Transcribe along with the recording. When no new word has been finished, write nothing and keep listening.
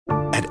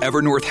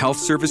Evernorth Health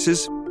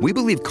Services, we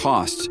believe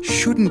costs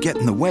shouldn't get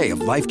in the way of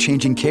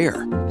life-changing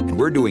care, and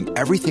we're doing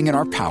everything in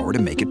our power to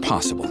make it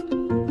possible.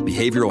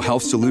 Behavioral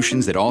health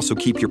solutions that also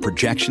keep your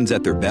projections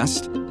at their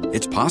best?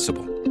 It's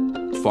possible.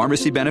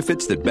 Pharmacy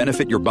benefits that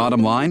benefit your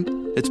bottom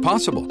line? It's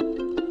possible.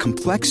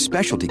 Complex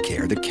specialty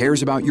care that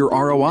cares about your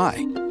ROI?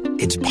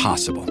 It's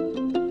possible.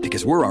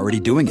 Because we're already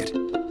doing it.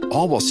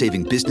 All while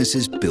saving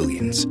businesses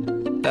billions.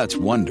 That's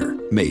Wonder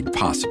made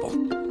possible.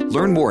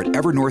 Learn more at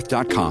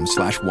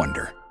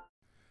evernorth.com/wonder.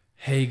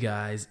 Hey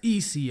guys,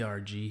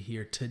 ECRG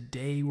here.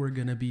 Today we're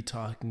going to be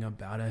talking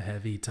about a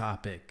heavy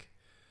topic.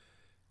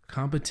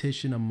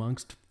 Competition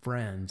amongst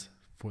friends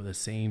for the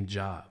same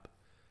job.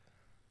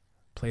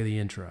 Play the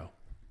intro.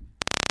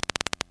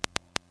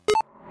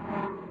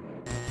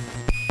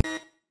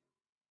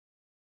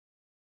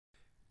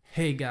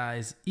 Hey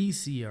guys,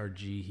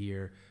 ECRG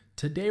here.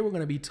 Today we're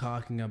going to be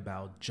talking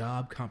about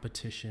job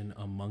competition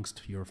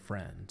amongst your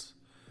friends.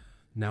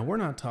 Now we're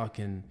not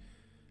talking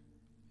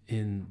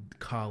in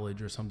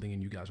college or something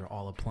and you guys are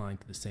all applying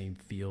to the same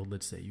field.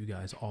 Let's say you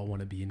guys all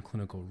want to be in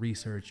clinical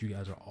research. You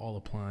guys are all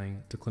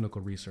applying to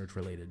clinical research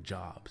related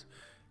jobs,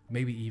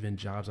 maybe even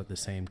jobs at the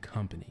same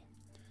company.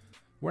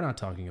 We're not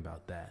talking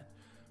about that.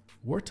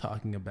 We're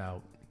talking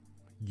about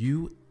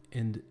you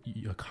and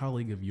a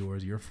colleague of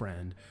yours, your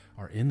friend,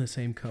 are in the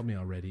same company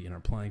already and are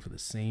applying for the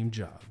same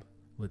job.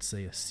 Let's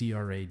say a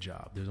CRA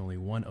job. There's only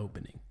one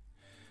opening.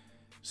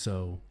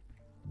 So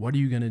what are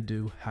you going to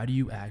do? How do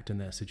you act in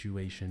that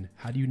situation?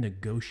 How do you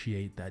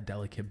negotiate that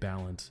delicate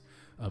balance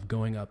of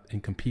going up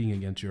and competing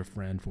against your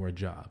friend for a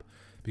job?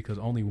 Because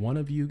only one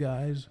of you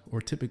guys,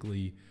 or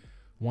typically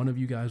one of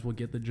you guys will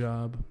get the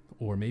job,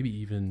 or maybe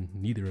even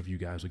neither of you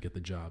guys will get the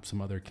job.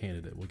 Some other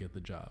candidate will get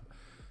the job.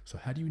 So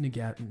how do you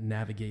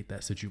navigate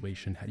that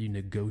situation? How do you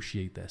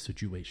negotiate that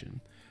situation?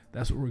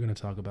 That's what we're going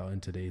to talk about in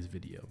today's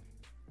video.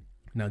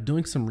 Now,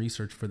 doing some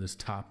research for this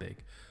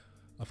topic,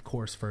 of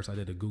course, first I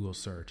did a Google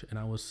search, and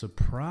I was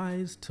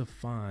surprised to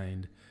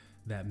find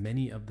that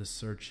many of the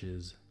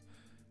searches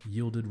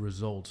yielded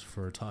results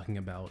for talking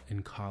about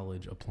in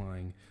college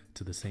applying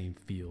to the same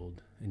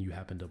field, and you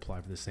happen to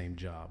apply for the same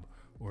job,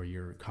 or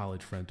your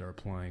college friends are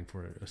applying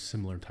for a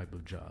similar type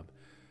of job.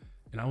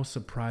 And I was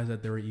surprised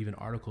that there were even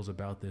articles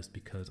about this,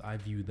 because I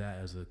view that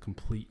as a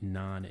complete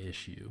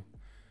non-issue,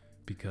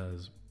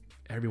 because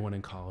everyone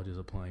in college is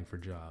applying for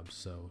jobs.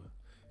 So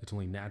it's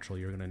only natural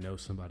you're going to know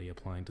somebody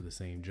applying to the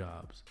same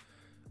jobs.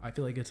 I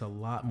feel like it's a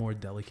lot more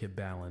delicate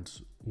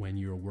balance when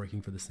you're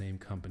working for the same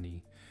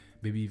company.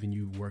 Maybe even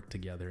you work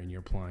together and you're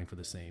applying for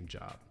the same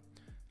job.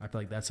 I feel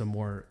like that's a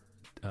more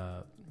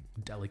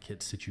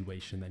delicate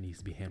situation that needs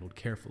to be handled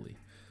carefully.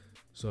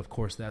 So of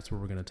course, that's what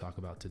we're going to talk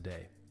about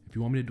today. If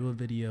you want me to do a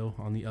video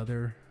on the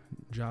other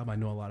job, I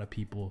know a lot of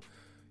people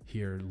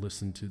here who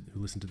listen to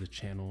the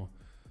channel,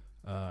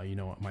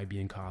 might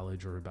be in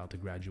college or about to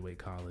graduate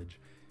college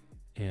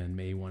and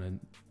may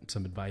want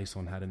some advice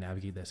on how to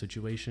navigate that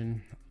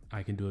situation.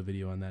 I can do a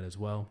video on that as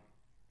well.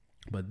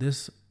 But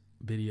this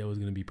video is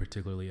going to be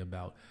particularly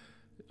about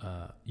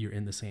you're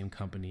in the same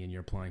company and you're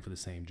applying for the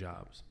same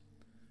jobs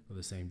or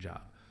the same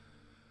job.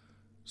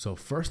 So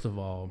first of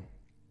all,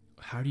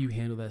 how do you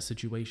handle that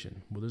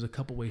situation? Well, there's a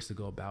couple ways to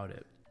go about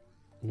it.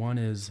 One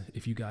is,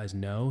 if you guys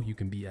know, you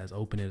can be as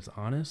open as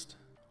honest,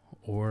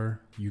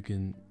 or you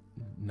can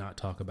not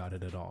talk about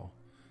it at all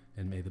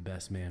and may the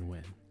best man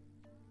win.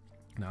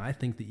 Now, I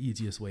think the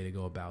easiest way to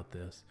go about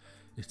this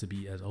is to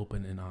be as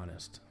open and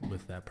honest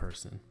with that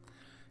person.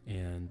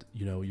 And,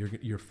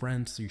 your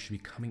friends, so you should be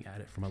coming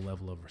at it from a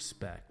level of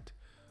respect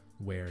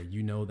where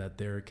you know that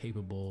they're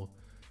capable,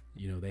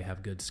 they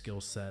have good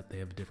skill set, they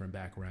have a different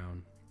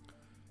background,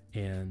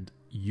 and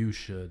you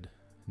should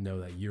know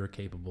that you're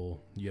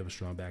capable, you have a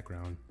strong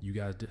background. You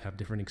guys have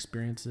different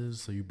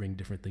experiences, so you bring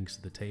different things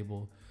to the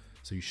table.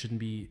 So you shouldn't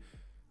be,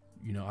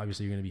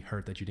 obviously you're going to be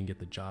hurt that you didn't get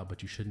the job,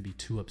 but you shouldn't be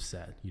too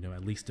upset.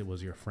 At least it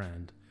was your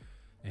friend.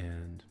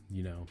 And,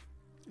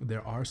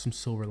 there are some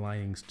silver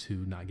linings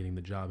to not getting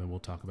the job, and we'll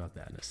talk about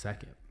that in a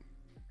second.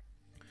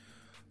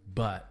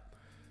 But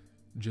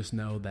just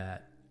know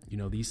that,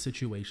 these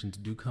situations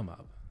do come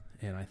up,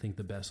 and I think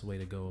the best way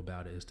to go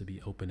about it is to be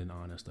open and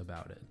honest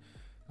about it.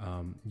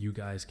 You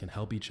guys can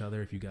help each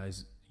other if you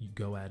guys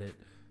go at it.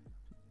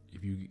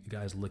 If you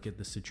guys look at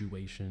the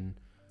situation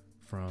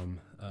from,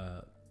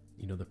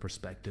 the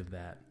perspective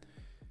that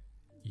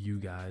you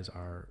guys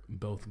are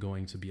both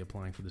going to be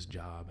applying for this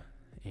job,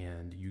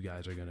 and you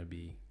guys are going to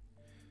be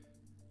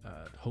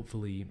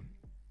hopefully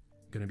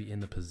going to be in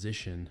the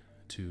position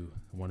to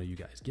one of you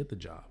guys get the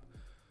job.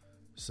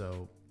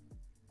 So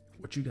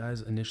what you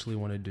guys initially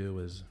want to do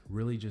is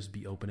really just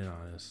be open and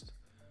honest.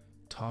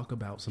 Talk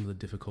about some of the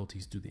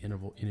difficulties through the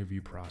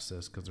interview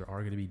process, because there are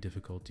going to be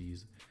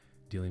difficulties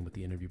dealing with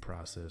the interview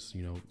process.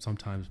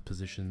 Sometimes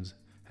positions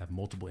have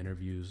multiple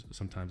interviews.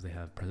 Sometimes they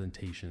have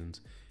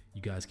presentations.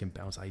 You guys can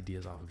bounce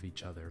ideas off of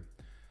each other,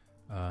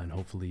 and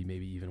hopefully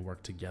maybe even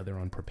work together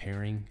on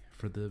preparing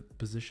for the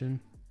position.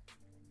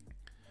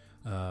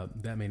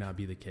 That may not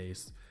be the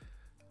case.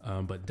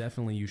 But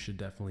definitely, you should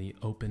definitely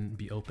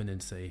be open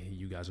and say, hey,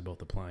 you guys are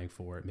both applying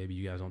for it. Maybe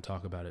you guys don't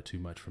talk about it too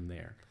much from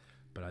there,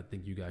 but I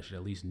think you guys should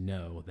at least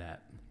know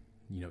that,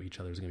 each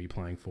other is going to be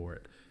applying for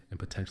it, and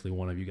potentially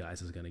one of you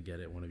guys is going to get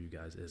it, one of you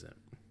guys isn't.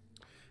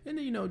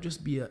 And,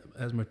 just be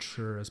as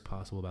mature as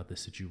possible about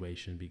this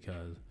situation,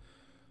 because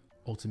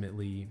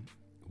ultimately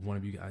one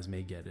of you guys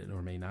may get it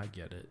or may not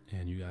get it.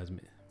 And you guys,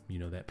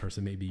 that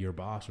person may be your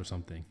boss or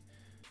something,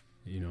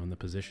 in the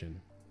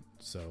position.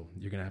 So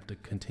you're going to have to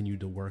continue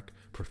to work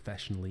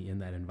professionally in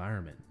that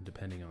environment,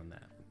 depending on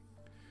that.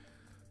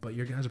 But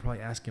your guys are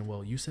probably asking,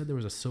 well, you said there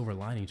was a silver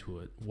lining to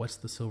it. What's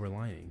the silver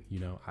lining?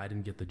 I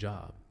didn't get the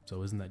job.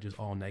 So isn't that just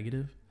all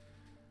negative?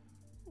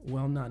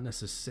 Well, not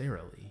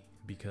necessarily,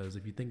 because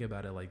if you think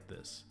about it like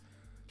this,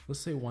 let's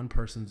say one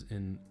person's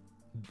in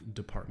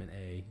department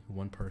A,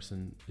 one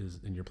person is,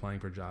 and you're applying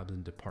for jobs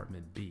in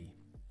department B.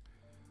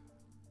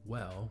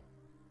 Well,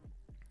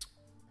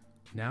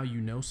 now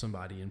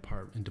somebody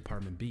in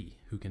department B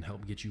who can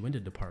help get you into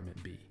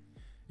department B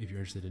if you're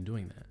interested in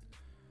doing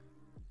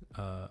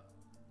that.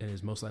 And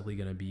is most likely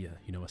going to be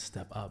a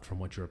step up from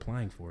what you're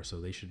applying for.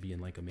 So they should be in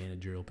like a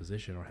managerial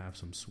position or have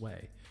some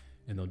sway,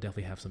 and they'll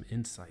definitely have some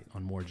insight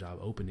on more job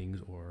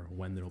openings or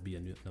when there'll be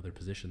another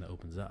position that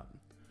opens up.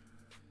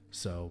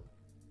 So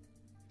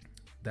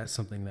that's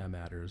something that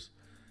matters.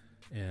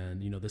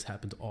 And, this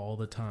happens all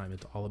the time.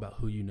 It's all about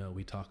who you know.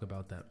 We talk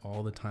about that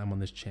all the time on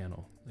this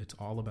channel. It's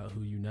all about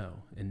who you know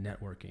and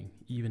networking.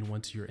 Even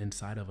once you're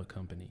inside of a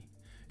company,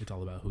 it's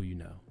all about who you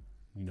know.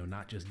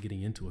 Not just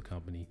getting into a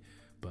company,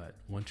 but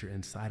once you're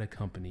inside a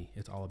company,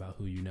 it's all about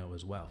who you know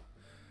as well.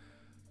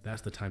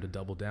 That's the time to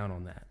double down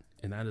on that.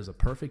 And that is a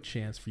perfect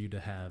chance for you to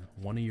have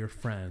one of your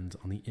friends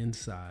on the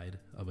inside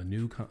of a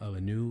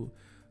new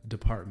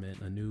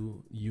department, a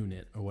new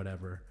unit or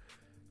whatever,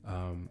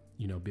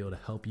 be able to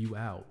help you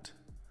out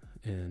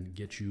and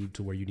get you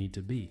to where you need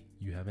to be.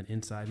 You have an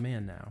inside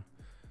man now.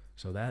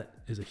 So that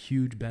is a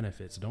huge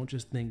benefit. So don't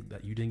just think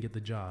that you didn't get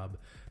the job,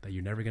 that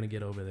you're never going to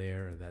get over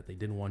there, or that they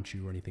didn't want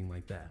you or anything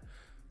like that.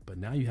 But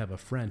now you have a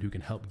friend who can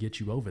help get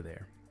you over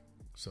there.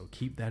 So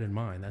keep that in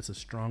mind. That's a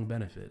strong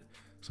benefit.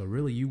 So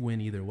really you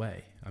win either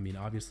way. I mean,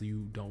 obviously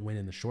you don't win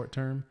in the short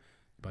term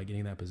by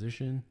getting that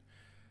position,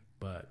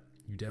 but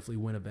you definitely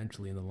win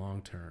eventually in the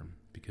long term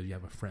because you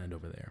have a friend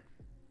over there.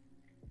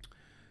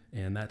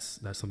 And that's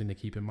something to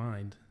keep in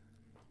mind.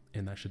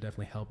 And that should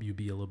definitely help you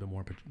be a little bit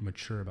more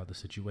mature about the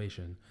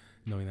situation,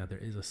 knowing that there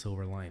is a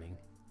silver lining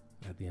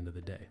at the end of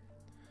the day.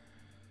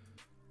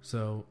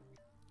 So,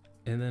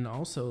 and then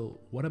also,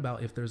 what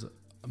about if there's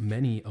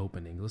many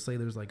openings? Let's say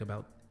there's like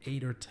about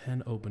 8 or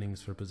 10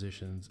 openings for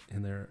positions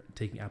and they're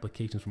taking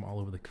applications from all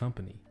over the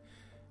company.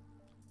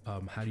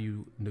 How do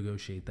you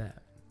negotiate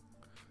that?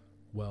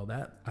 Well,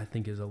 that I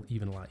think is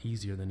even a lot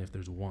easier than if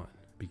there's one,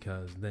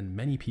 because then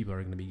many people are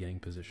going to be getting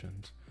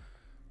positions.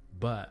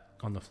 But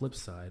on the flip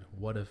side,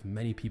 what if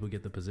many people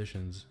get the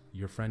positions,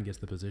 your friend gets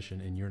the position,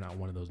 and you're not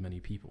one of those many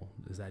people?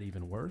 Is that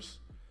even worse?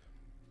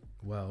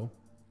 Well,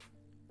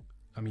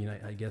 I mean,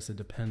 I guess it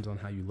depends on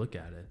how you look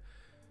at it,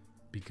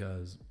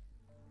 because,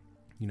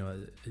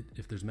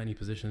 if there's many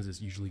positions,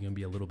 it's usually going to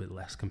be a little bit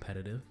less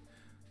competitive.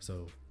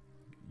 So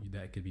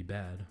that could be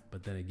bad.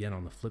 But then again,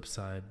 on the flip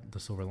side, the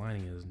silver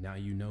lining is now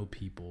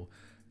people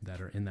that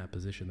are in that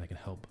position that can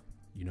help,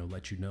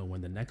 let you know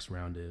when the next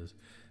round is.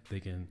 They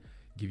can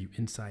give you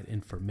inside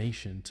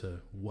information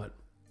to what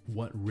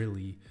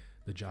really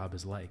the job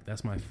is like.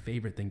 That's my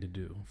favorite thing to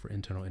do for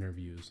internal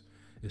interviews,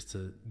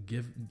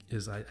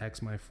 is I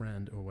ask my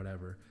friend or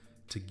whatever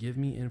to give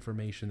me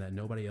information that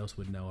nobody else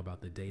would know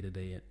about the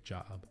day-to-day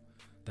job,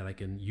 that I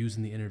can use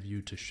in the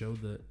interview to show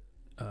the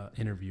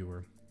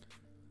interviewer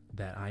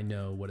that I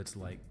know what it's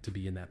like to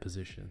be in that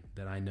position,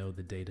 that I know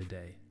the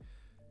day-to-day,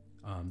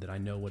 that I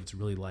know what it's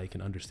really like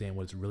and understand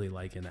what it's really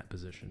like in that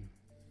position.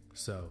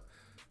 So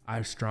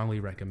I strongly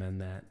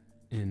recommend that.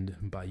 And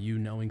by you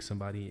knowing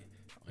somebody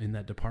in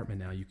that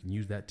department now, you can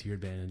use that to your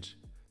advantage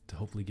to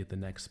hopefully get the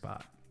next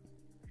spot.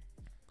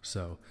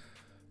 So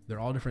they're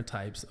all different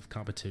types of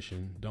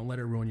competition. Don't let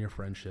it ruin your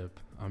friendship.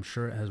 I'm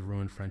sure it has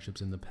ruined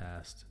friendships in the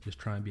past. Just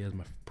try and be as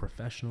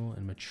professional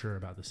and mature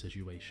about the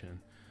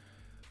situation.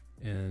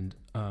 And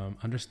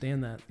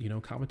understand that,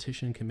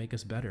 competition can make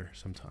us better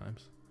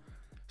sometimes.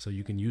 So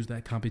you can use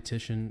that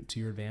competition to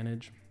your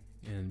advantage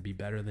and be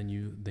better than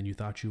you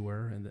thought you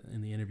were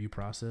in the interview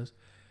process.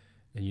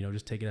 And,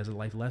 just take it as a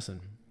life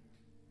lesson.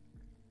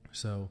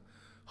 So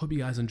hope you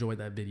guys enjoyed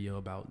that video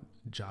about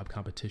job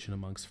competition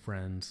amongst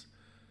friends.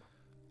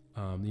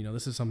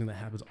 This is something that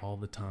happens all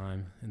the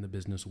time in the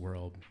business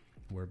world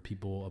where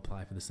people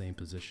apply for the same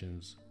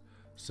positions.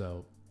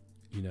 So,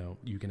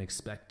 you can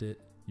expect it,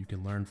 you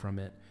can learn from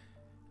it,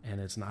 and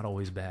it's not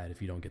always bad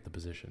if you don't get the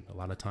position. A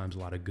lot of times, a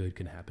lot of good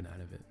can happen out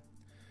of it.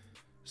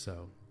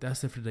 So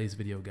that's it for today's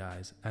video,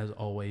 guys. As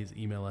always,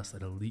 email us at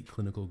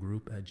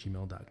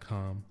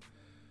eliteclinicalgroup@gmail.com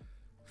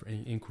for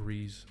any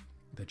inquiries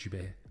that you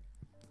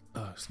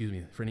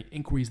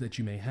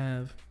may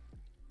have.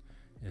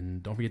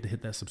 And don't forget to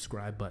hit that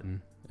subscribe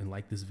button and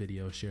like this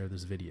video, share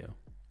this video.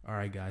 All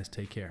right, guys,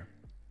 take care.